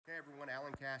everyone,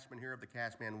 Alan Cashman here of the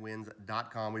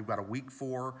CashmanWins.com. We've got a week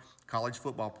 4 college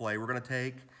football play. We're going to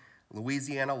take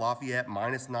Louisiana Lafayette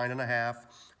minus 9.5,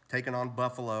 taking on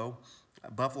Buffalo.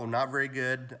 Buffalo not very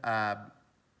good.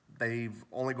 They've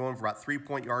only going for about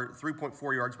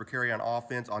 3.4 yards per carry on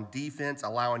offense. On defense,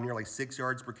 allowing nearly 6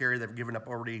 yards per carry. They've given up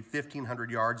already 1,500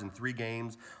 yards in 3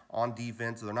 games on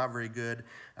defense, so they're not very good.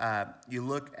 You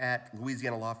look at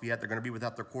Louisiana Lafayette, they're going to be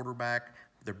without their quarterback.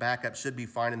 Their backup should be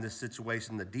fine in this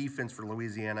situation. The defense for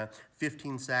Louisiana,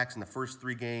 15 sacks in the first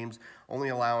 3 games, only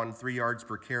allowing 3 yards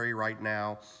per carry right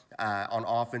now. On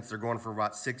offense, they're going for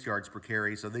about 6 yards per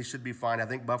carry, so they should be fine. I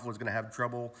think Buffalo's going to have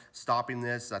trouble stopping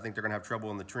this. I think they're going to have trouble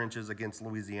in the trenches against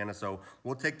Louisiana, so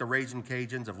we'll take the Ragin'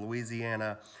 Cajuns of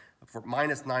Louisiana for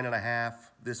minus 9.5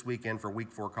 this weekend for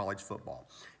week 4 college football.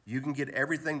 You can get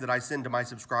everything that I send to my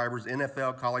subscribers,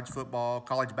 NFL, college football,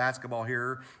 college basketball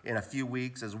here in a few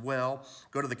weeks as well.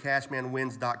 Go to the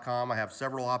CashmanWins.com. I have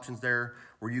several options there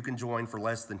where you can join for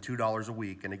less than $2 a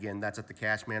week. And again, that's at the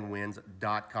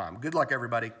CashmanWins.com. Good luck,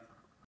 everybody.